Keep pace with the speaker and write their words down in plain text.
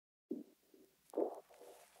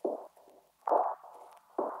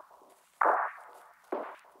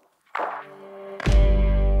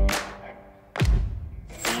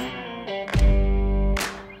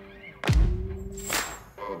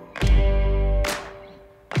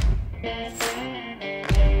Alright,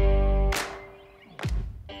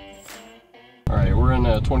 we're in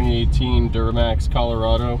 2018 Duramax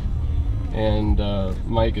Colorado, and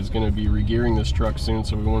Mike is going to be regearing this truck soon,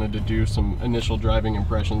 so we wanted to do some initial driving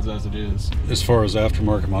impressions as it is. As far as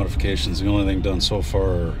aftermarket modifications, the only thing done so far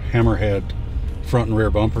are hammerhead front and rear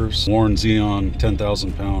bumpers, Warren Xeon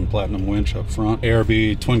 10,000 pound platinum winch up front,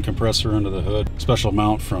 ARB twin compressor under the hood, special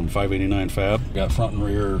mount from 589 Fab, got front and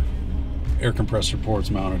rear air compressor ports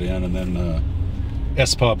mounted in, and then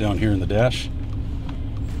S-pop down here in the dash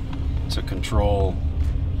to control,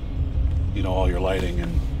 you know, all your lighting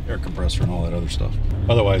and air compressor and all that other stuff.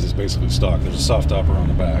 Otherwise, it's basically stock. There's a soft topper on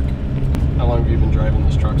the back. How long have you been driving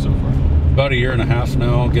this truck so far? About a year and a half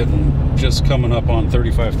now, just coming up on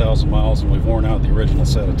 35,000 miles, and we've worn out the original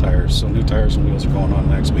set of tires. So new tires and wheels are going on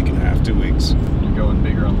next week and a half, 2 weeks. You're going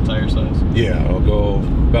bigger on the tire size? Yeah, I'll go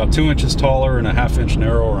about 2 inches taller and a ½ inch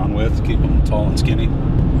narrower on width, keep them tall and skinny.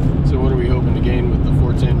 So what are we hoping to gain with the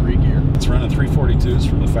 410 regear? It's running 342s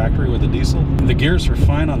from the factory with the diesel. The gears are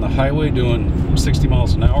fine on the highway doing 60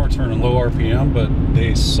 miles an hour, turning low RPM, but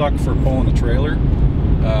they suck for pulling a trailer.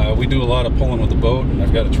 We do a lot of pulling with the boat, and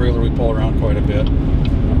I've got a trailer we pull around quite a bit.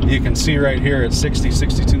 You can see right here at 60,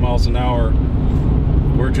 62 miles an hour,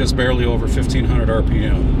 we're just barely over 1500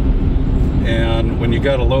 RPM. And when you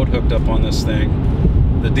got a load hooked up on this thing,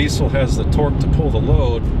 the diesel has the torque to pull the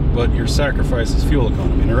load, but your sacrifice is fuel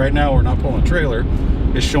economy. And right now we're not pulling a trailer,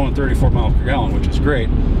 it's showing 34 miles per gallon, which is great.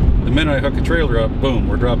 The minute I hook a trailer up, boom,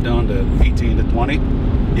 we're dropped down to 18 to 20.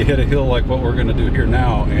 You hit a hill like what we're going to do here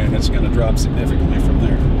now, and it's going to drop significantly from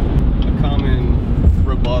there. A common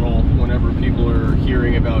rebuttal whenever people are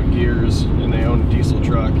hearing about gears and they own a diesel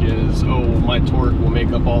truck is, oh, my torque will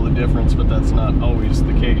make up all the difference, but that's not always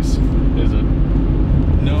the case, is it?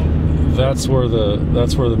 No, that's where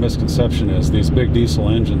the misconception is. These big diesel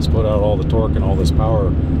engines put out all the torque and all this power.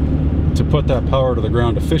 To put that power to the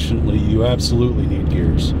ground efficiently, you absolutely need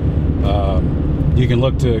gears. You can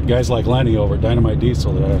look to guys like Lenny over at Dynamite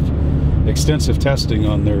Diesel that have extensive testing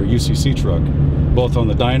on their UCC truck, both on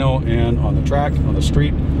the dyno and on the track, on the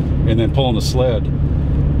street, and then pulling the sled.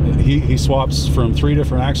 He swaps from 3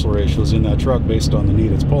 different axle ratios in that truck based on the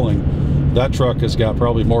need it's pulling. That truck has got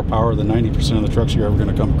probably more power than 90% of the trucks you're ever going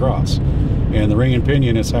to come across. And the ring and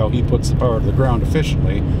pinion is how he puts the power to the ground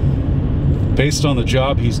efficiently. Based on the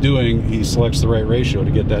job he's doing, he selects the right ratio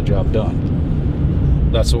to get that job done.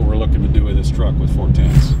 That's what we're looking to do with this truck with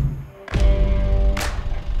 410s.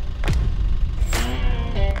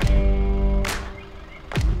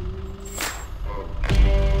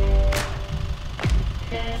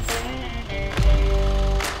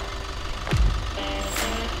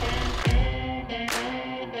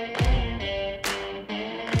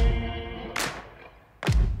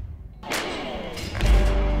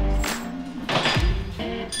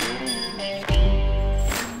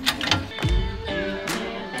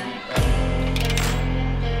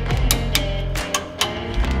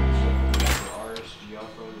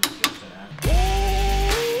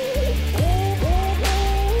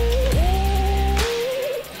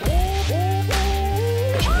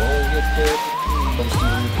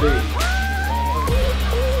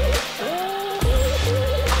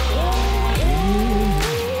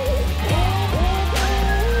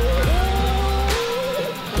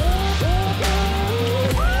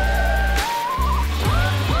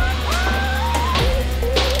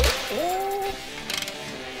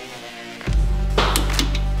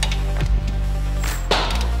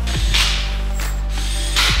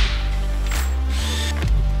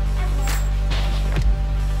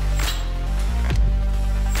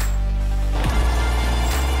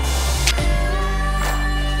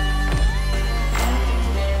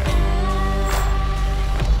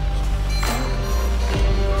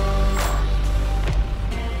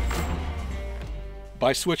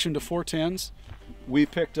 By switching to 410s, we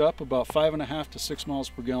picked up about 5.5 to 6 miles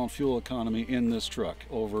per gallon fuel economy in this truck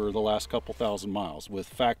over the last couple thousand miles with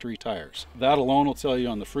factory tires. That alone will tell you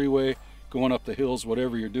on the freeway, going up the hills,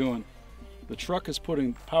 whatever you're doing, the truck is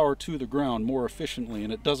putting power to the ground more efficiently,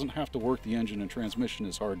 and it doesn't have to work the engine and transmission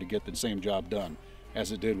as hard to get the same job done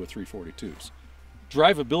as it did with 342s.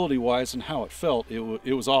 Drivability wise and how it felt, it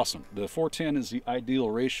was awesome. The 410 is the ideal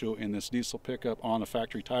ratio in this diesel pickup on a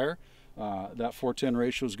factory tire. That 410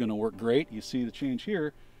 ratio is going to work great. You see the change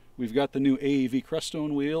here. We've got the new AEV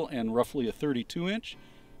Crestone wheel and roughly a 32 inch.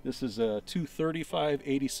 This is a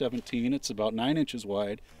 235/80/17. It's about 9 inches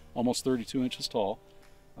wide, almost 32 inches tall.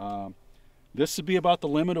 This would be about the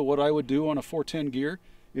limit of what I would do on a 410 gear.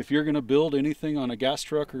 If you're going to build anything on a gas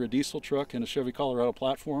truck or a diesel truck in a Chevy Colorado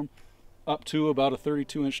platform, up to about a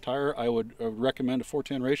 32 inch tire, I would recommend a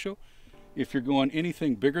 410 ratio. If you're going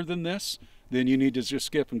anything bigger than this, then you need to just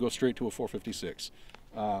skip and go straight to a 456.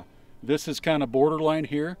 This is kind of borderline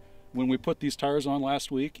here. When we put these tires on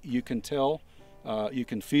last week, you can tell, you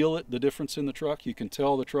can feel it, the difference in the truck. You can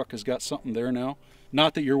tell the truck has got something there now.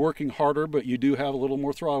 Not that you're working harder, but you do have a little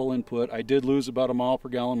more throttle input. I did lose about a mile per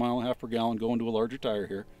gallon, mile and a half per gallon going to a larger tire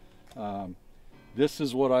here. This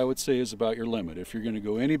is what I would say is about your limit. If you're going to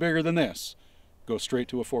go any bigger than this, go straight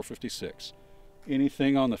to a 456.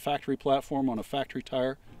 Anything on the factory platform on a factory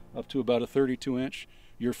tire up to about a 32-inch,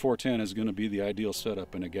 your 410 is going to be the ideal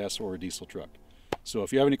setup in a gas or a diesel truck. So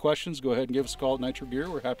if you have any questions, go ahead and give us a call at Nitro Gear.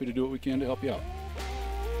 We're happy to do what we can to help you out.